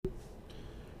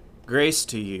Grace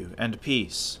to you and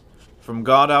peace from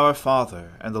God our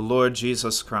Father and the Lord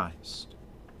Jesus Christ.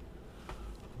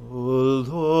 O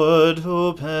Lord,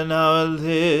 open our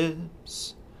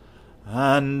lips,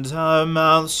 and our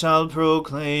mouth shall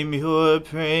proclaim your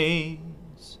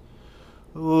praise.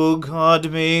 O God,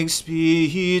 make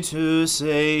speed to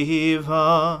save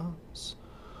us.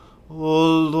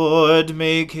 O Lord,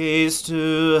 make haste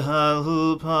to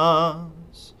help us.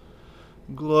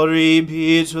 Glory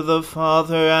be to the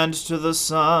Father, and to the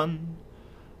Son,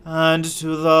 and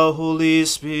to the Holy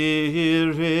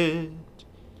Spirit,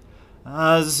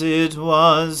 as it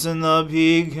was in the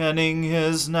beginning,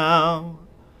 is now,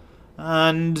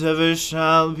 and ever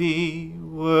shall be,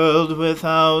 world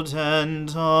without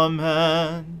end.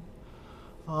 Amen.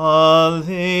 Alleluia.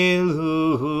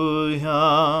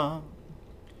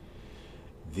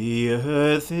 The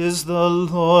earth is the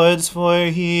Lord's, for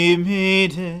he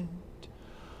made it.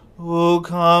 O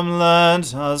come,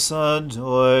 let us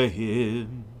adore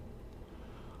him.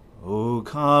 O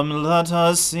come, let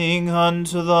us sing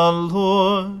unto the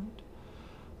Lord.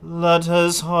 Let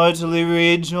us heartily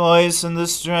rejoice in the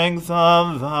strength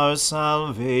of our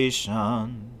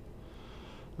salvation.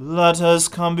 Let us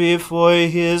come before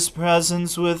his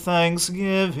presence with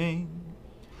thanksgiving,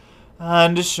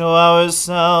 and show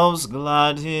ourselves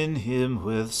glad in him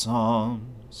with psalms.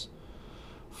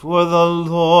 For the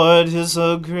Lord is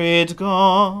a great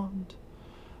God,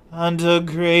 and a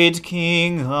great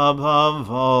King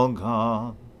above all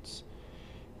gods.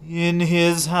 In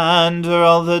his hand are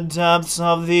all the depths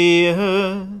of the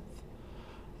earth,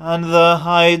 and the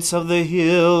heights of the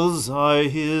hills are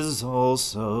his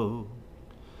also.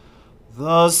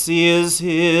 The sea is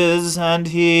his, and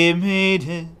he made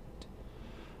it,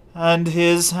 and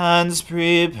his hands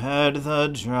prepared the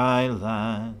dry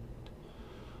land.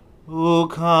 O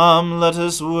come, let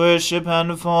us worship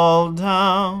and fall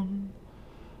down,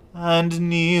 and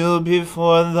kneel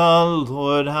before the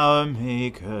Lord our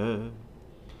Maker.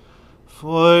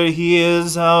 For he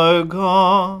is our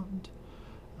God,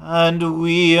 and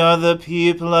we are the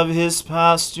people of his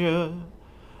pasture,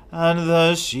 and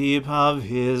the sheep of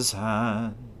his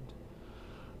hand.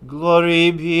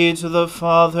 Glory be to the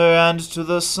Father, and to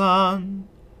the Son,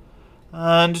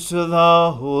 and to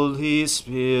the Holy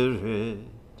Spirit,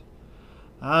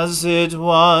 as it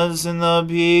was in the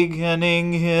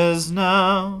beginning, is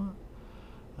now,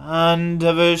 and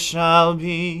ever shall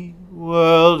be,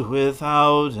 world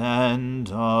without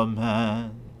end.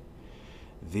 Amen.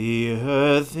 The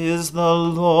earth is the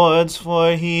Lord's,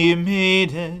 for he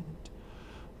made it.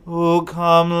 O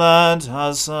come, let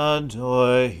us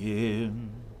adore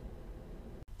him.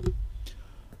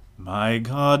 My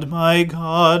God,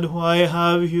 why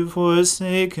have you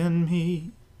forsaken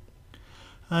me,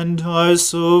 and are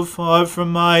so far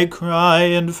from my cry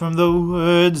and from the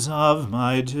words of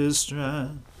my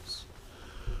distress?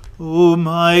 O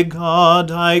my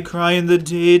God, I cry in the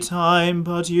daytime,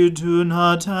 but you do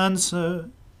not answer.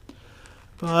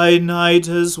 By night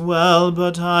as well,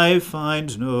 but I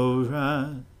find no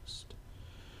rest.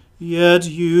 Yet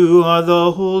you are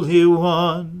the Holy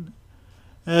One,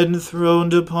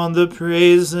 enthroned upon the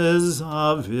praises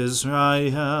of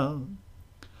Israel.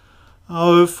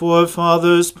 Our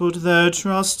forefathers put their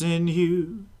trust in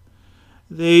you.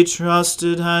 They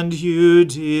trusted, and you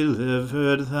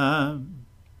delivered them.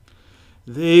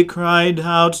 They cried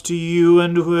out to you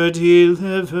and were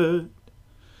delivered.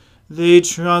 They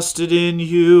trusted in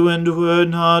you and were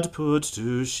not put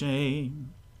to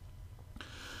shame.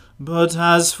 But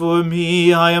as for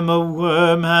me, I am a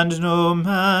worm and no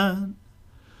man,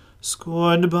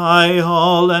 scorned by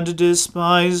all and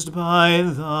despised by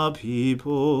the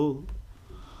people.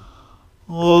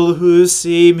 All who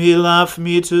see me laugh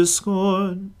me to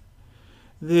scorn.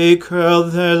 They curl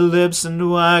their lips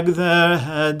and wag their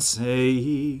heads,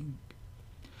 saying,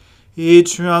 He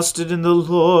trusted in the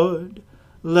Lord,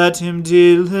 let him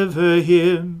deliver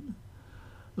him.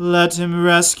 Let him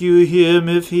rescue him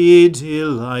if he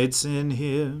delights in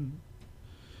him.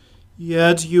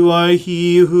 Yet you are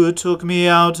he who took me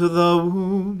out of the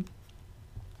womb,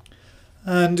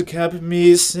 and kept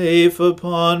me safe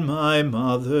upon my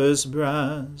mother's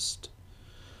breast.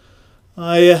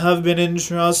 I have been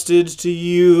entrusted to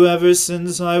you ever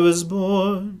since I was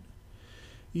born.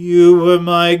 You were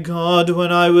my God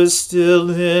when I was still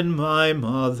in my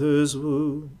mother's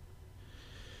womb.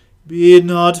 Be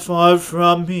not far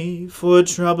from me, for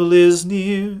trouble is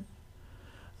near,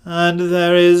 and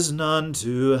there is none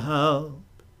to help.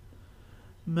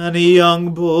 Many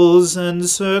young bulls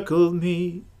encircle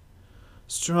me,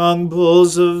 strong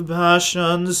bulls of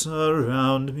Bashan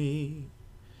surround me.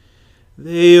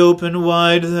 They open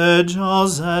wide their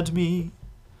jaws at me.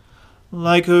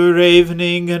 like a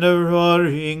ravening and a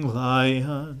roaring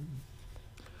lion.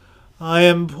 I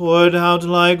am poured out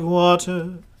like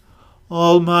water,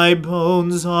 all my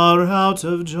bones are out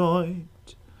of joint.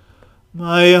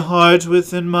 My heart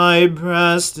within my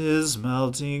breast is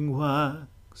melting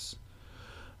wax.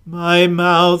 My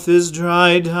mouth is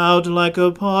dried out like a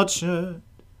potsherd.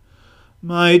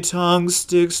 My tongue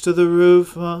sticks to the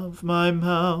roof of my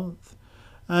mouth,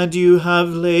 and you have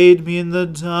laid me in the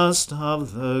dust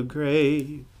of the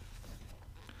grave.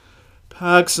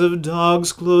 Packs of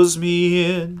dogs close me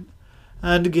in,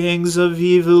 and gangs of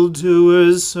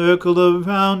evildoers circle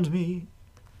around me.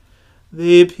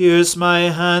 They pierce my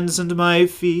hands and my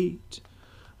feet.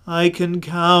 I can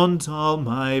count all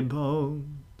my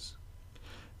bones.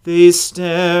 They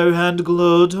stare and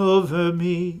gloat over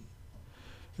me.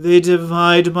 They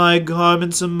divide my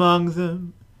garments among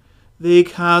them. They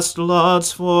cast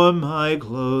lots for my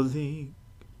clothing.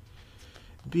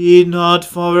 Be not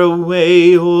far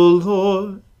away, O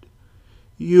Lord.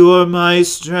 You are my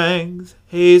strength.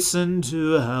 Hasten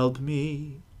to help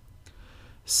me.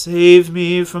 Save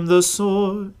me from the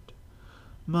sword,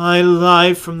 my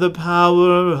life from the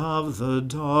power of the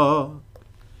dog.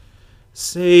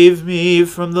 Save me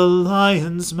from the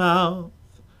lion's mouth,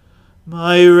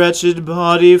 my wretched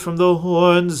body from the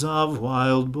horns of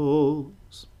wild bulls.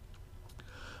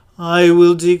 I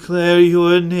will declare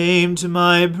your name to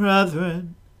my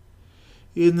brethren.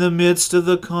 In the midst of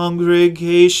the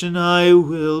congregation I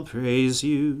will praise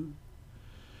you.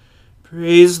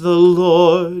 Praise the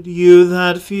Lord, you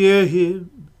that fear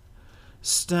him.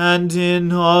 Stand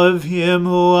in awe of him,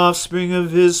 O offspring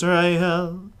of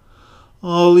Israel.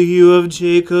 All you of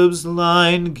Jacob's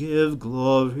line give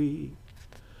glory.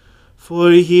 For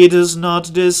he does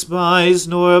not despise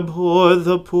nor abhor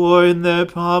the poor in their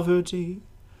poverty,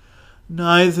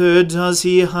 neither does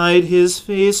he hide his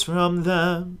face from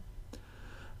them.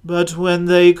 But when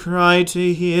they cry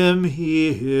to him,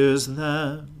 he hears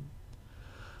them.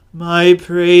 My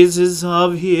praise is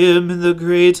of him in the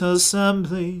great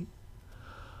assembly.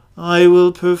 I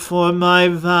will perform my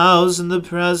vows in the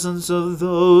presence of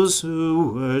those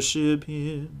who worship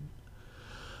him.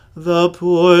 The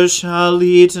poor shall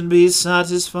eat and be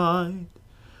satisfied,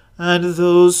 and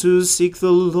those who seek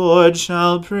the Lord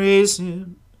shall praise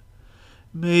him.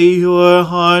 May your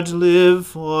heart live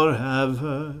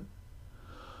forever.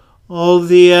 All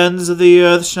the ends of the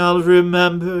earth shall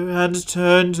remember and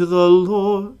turn to the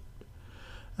Lord,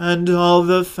 and all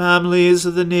the families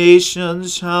of the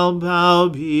nations shall bow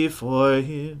before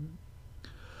him.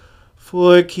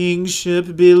 For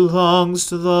kingship belongs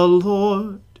to the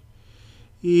Lord.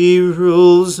 He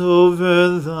rules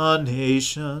over the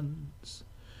nations.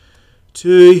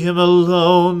 To him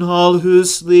alone all who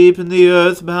sleep in the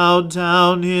earth bow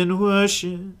down in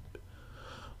worship.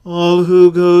 All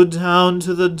who go down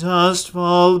to the dust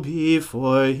fall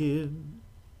before him.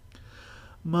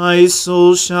 My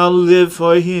soul shall live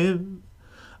for him.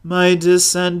 My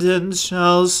descendants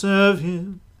shall serve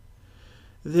him.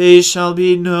 They shall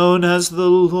be known as the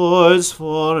Lord's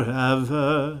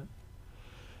forever.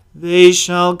 They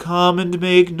shall come and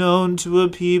make known to a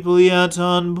people yet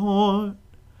unborn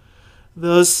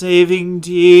the saving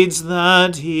deeds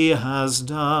that he has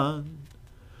done.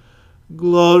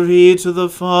 Glory to the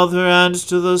Father, and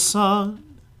to the Son,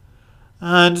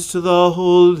 and to the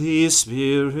Holy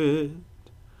Spirit,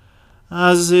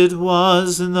 as it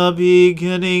was in the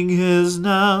beginning, is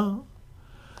now,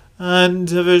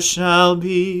 and ever shall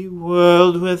be,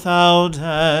 world without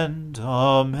end.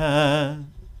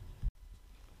 Amen.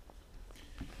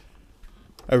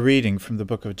 A reading from the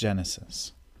book of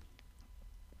Genesis.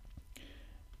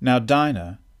 Now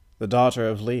Dinah, the daughter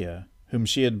of Leah, whom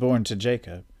she had borne to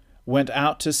Jacob, went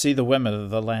out to see the women of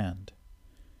the land.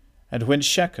 And when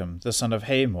Shechem, the son of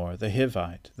Hamor, the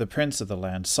Hivite, the prince of the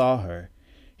land, saw her,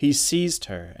 he seized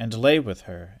her, and lay with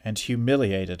her, and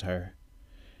humiliated her.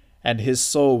 And his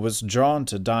soul was drawn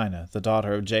to Dinah, the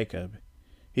daughter of Jacob.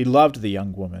 He loved the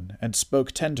young woman, and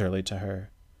spoke tenderly to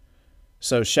her.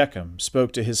 So Shechem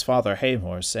spoke to his father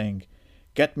Hamor, saying,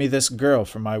 Get me this girl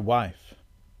for my wife.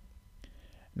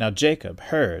 Now Jacob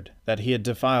heard that he had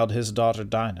defiled his daughter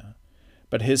Dinah,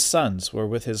 but his sons were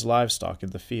with his livestock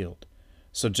in the field.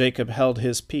 So Jacob held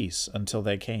his peace until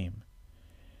they came.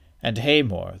 And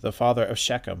Hamor, the father of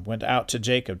Shechem, went out to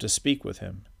Jacob to speak with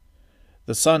him.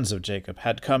 The sons of Jacob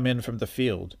had come in from the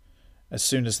field, as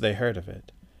soon as they heard of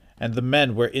it. And the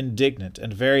men were indignant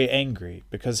and very angry,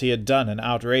 because he had done an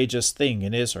outrageous thing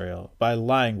in Israel by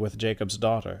lying with Jacob's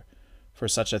daughter, for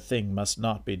such a thing must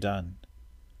not be done.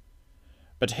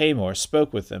 But Hamor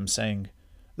spoke with them, saying,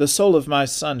 The soul of my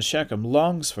son Shechem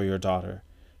longs for your daughter.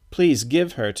 Please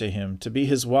give her to him to be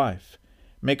his wife,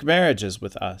 Make marriages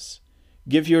with us.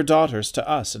 Give your daughters to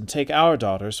us, and take our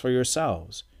daughters for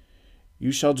yourselves.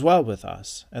 You shall dwell with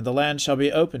us, and the land shall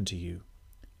be open to you.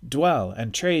 Dwell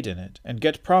and trade in it, and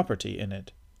get property in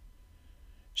it.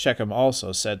 Shechem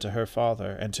also said to her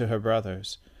father and to her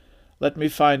brothers, Let me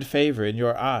find favor in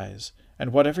your eyes,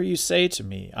 and whatever you say to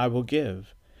me I will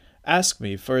give. Ask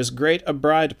me for as great a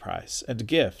bride price and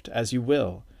gift as you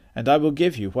will, and I will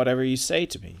give you whatever you say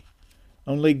to me.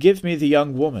 Only give me the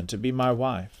young woman to be my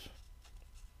wife.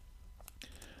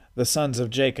 The sons of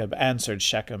Jacob answered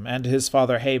Shechem and his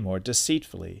father Hamor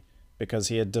deceitfully, because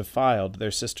he had defiled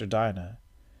their sister Dinah.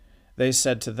 They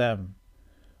said to them,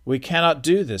 We cannot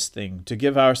do this thing, to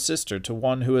give our sister to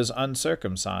one who is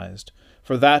uncircumcised,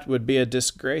 for that would be a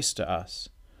disgrace to us.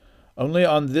 Only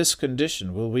on this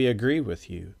condition will we agree with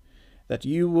you, that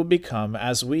you will become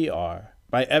as we are,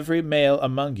 by every male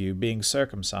among you being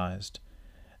circumcised.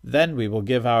 Then we will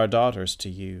give our daughters to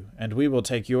you, and we will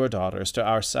take your daughters to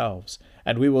ourselves,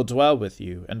 and we will dwell with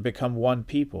you, and become one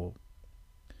people.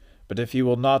 But if you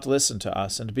will not listen to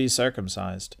us and be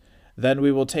circumcised, then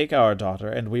we will take our daughter,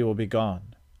 and we will be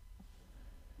gone.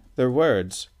 Their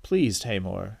words pleased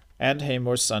Hamor, and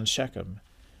Hamor's son Shechem,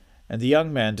 and the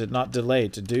young man did not delay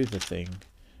to do the thing,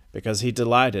 because he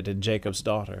delighted in Jacob's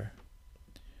daughter.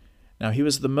 Now he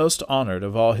was the most honored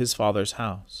of all his father's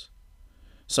house.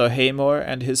 So Hamor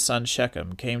and his son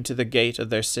Shechem came to the gate of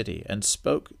their city, and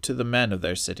spoke to the men of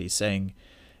their city, saying,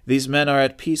 These men are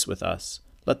at peace with us.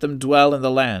 Let them dwell in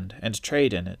the land, and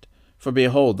trade in it. For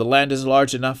behold, the land is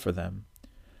large enough for them.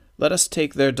 Let us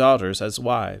take their daughters as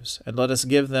wives, and let us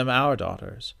give them our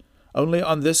daughters. Only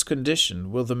on this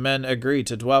condition will the men agree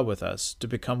to dwell with us, to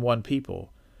become one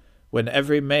people, when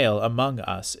every male among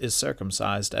us is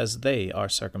circumcised as they are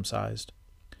circumcised.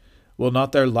 Will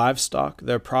not their livestock,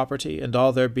 their property, and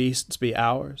all their beasts be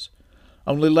ours?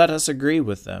 Only let us agree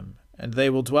with them, and they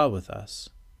will dwell with us.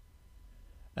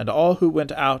 And all who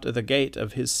went out of the gate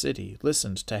of his city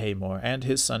listened to Hamor and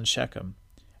his son Shechem,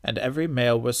 and every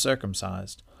male was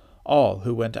circumcised, all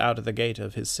who went out of the gate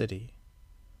of his city.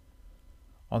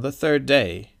 On the third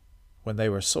day, when they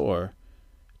were sore,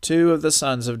 2 of the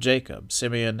sons of Jacob,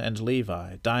 Simeon and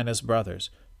Levi, Dinah's brothers,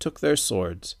 took their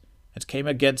swords, and came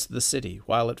against the city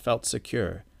while it felt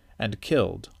secure, and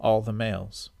killed all the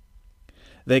males.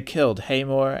 They killed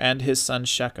Hamor and his son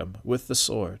Shechem with the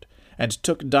sword, and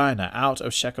took Dinah out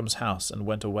of Shechem's house and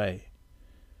went away.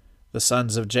 The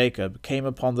sons of Jacob came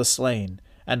upon the slain,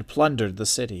 and plundered the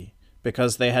city,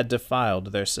 because they had defiled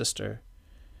their sister.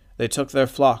 They took their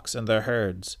flocks and their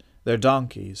herds, their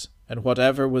donkeys, and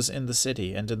whatever was in the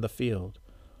city and in the field,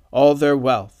 all their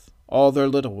wealth, all their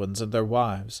little ones and their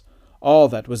wives, all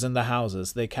that was in the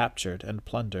houses they captured and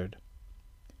plundered.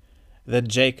 Then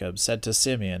Jacob said to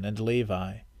Simeon and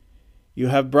Levi, You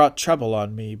have brought trouble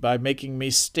on me by making me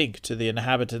stink to the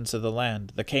inhabitants of the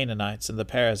land, the Canaanites and the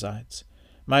Perizzites.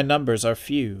 My numbers are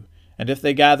few, and if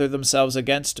they gather themselves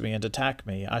against me and attack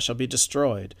me, I shall be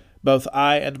destroyed, both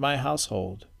I and my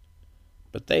household.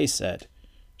 But they said,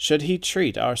 Should he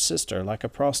treat our sister like a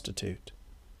prostitute?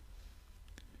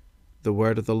 The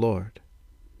word of the Lord.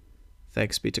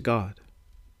 Thanks be to God.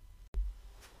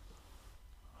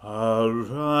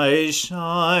 Arise,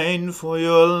 shine, for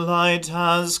your light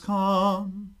has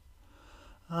come,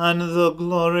 and the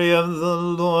glory of the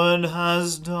Lord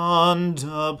has dawned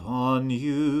upon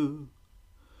you.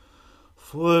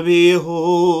 For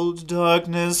behold,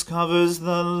 darkness covers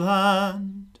the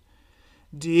land,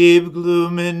 deep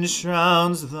gloom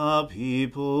enshrouds the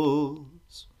peoples.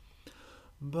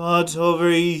 But over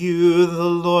you the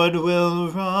Lord will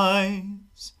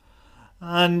rise,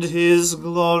 and his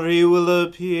glory will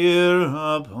appear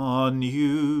upon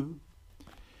you.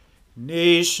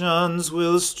 Nations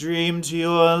will stream to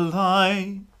your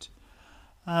light,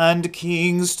 and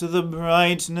kings to the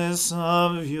brightness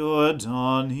of your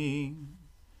dawning.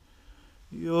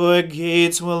 Your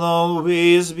gates will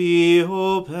always be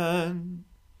open.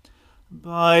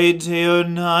 By day or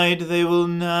night they will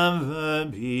never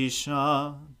be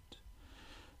shut.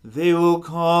 They will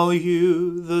call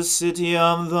you the city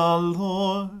of the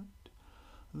Lord,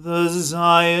 the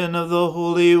Zion of the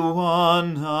Holy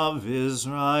One of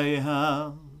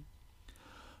Israel.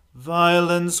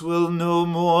 Violence will no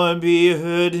more be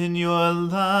heard in your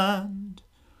land,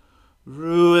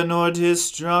 ruin or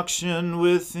destruction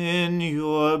within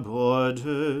your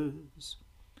borders.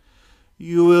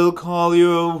 You will call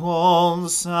your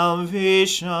walls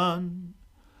salvation,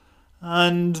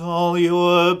 and all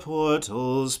your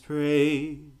portals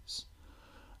praise.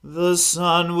 The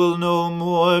sun will no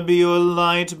more be your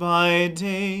light by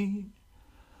day.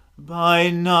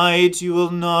 By night you will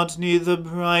not need the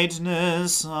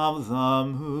brightness of the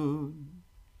moon.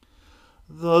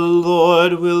 The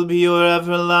Lord will be your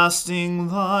everlasting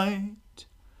light,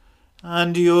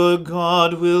 and your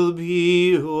God will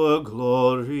be your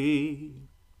glory.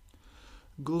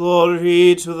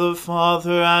 Glory to the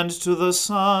Father, and to the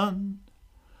Son,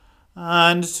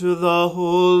 and to the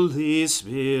Holy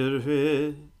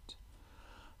Spirit,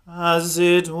 as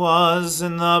it was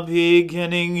in the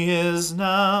beginning, is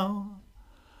now,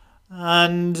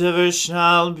 and ever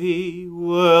shall be,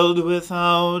 world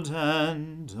without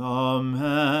end.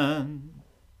 Amen.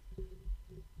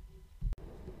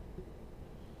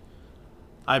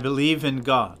 I believe in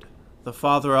God, the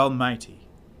Father Almighty,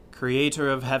 creator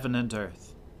of heaven and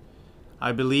earth.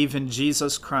 I believe in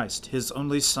Jesus Christ, his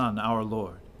only Son, our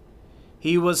Lord.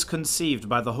 He was conceived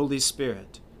by the Holy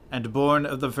Spirit and born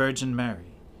of the Virgin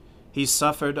Mary. He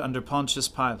suffered under Pontius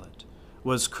Pilate,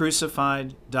 was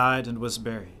crucified, died, and was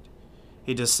buried.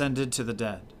 He descended to the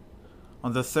dead.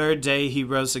 On the third day he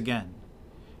rose again.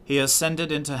 He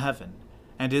ascended into heaven,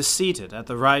 and is seated at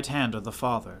the right hand of the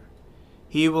Father.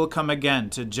 He will come again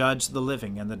to judge the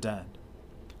living and the dead.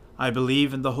 I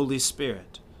believe in the Holy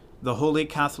Spirit, the Holy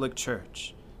Catholic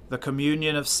Church, the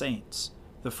communion of saints,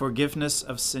 the forgiveness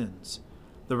of sins,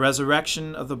 the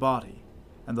resurrection of the body,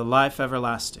 and the life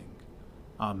everlasting.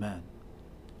 Amen.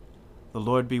 The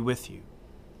Lord be with you.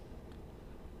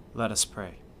 Let us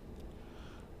pray.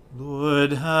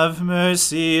 Lord, have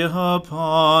mercy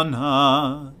upon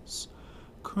us.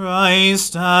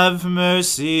 Christ, have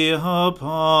mercy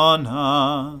upon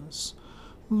us.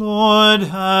 Lord,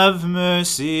 have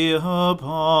mercy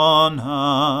upon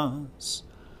us.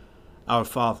 Our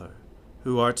Father,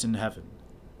 who art in heaven,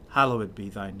 hallowed be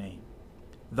thy name.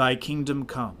 Thy kingdom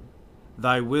come,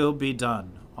 thy will be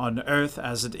done, on earth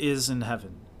as it is in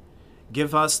heaven.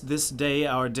 Give us this day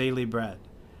our daily bread,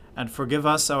 and forgive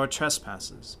us our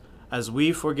trespasses, as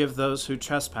we forgive those who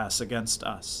trespass against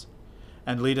us.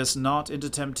 And lead us not into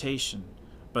temptation,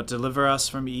 but deliver us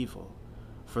from evil.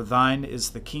 For thine is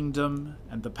the kingdom,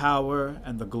 and the power,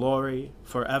 and the glory,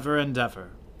 forever and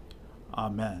ever.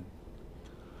 Amen.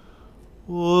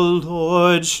 O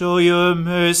Lord, show your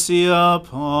mercy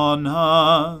upon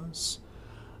us,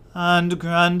 and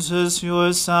grant us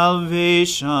your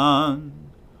salvation.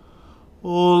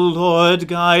 O Lord,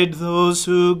 guide those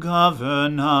who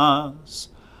govern us,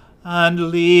 and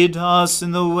lead us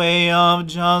in the way of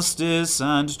justice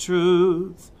and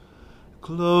truth.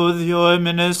 Clothe your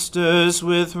ministers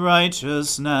with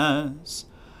righteousness,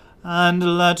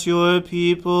 and let your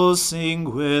people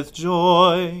sing with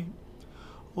joy.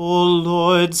 O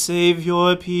Lord, save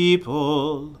your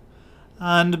people,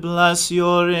 and bless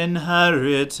your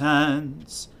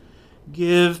inheritance.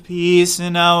 Give peace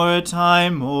in our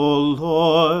time, O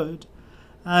Lord,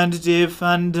 and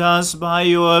defend us by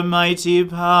your mighty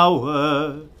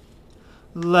power.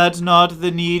 Let not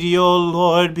the needy, O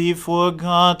Lord, be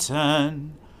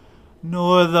forgotten,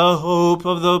 nor the hope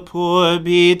of the poor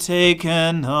be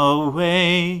taken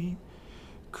away.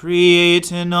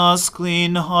 Create in us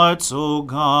clean hearts, O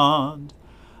God,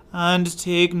 and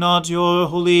take not your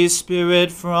Holy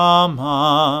Spirit from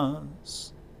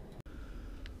us.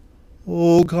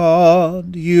 O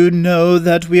God, you know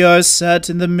that we are set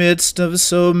in the midst of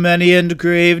so many and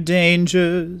grave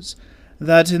dangers,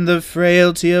 that in the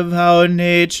frailty of our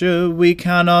nature we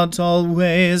cannot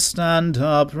always stand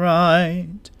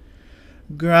upright.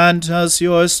 Grant us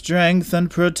your strength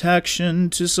and protection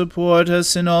to support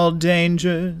us in all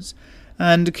dangers,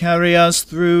 and carry us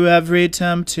through every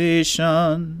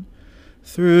temptation.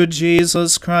 Through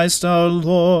Jesus Christ our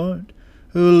Lord,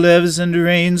 who lives and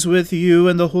reigns with you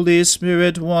and the Holy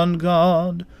Spirit, one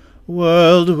God,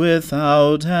 world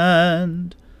without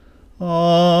end.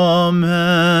 Amen.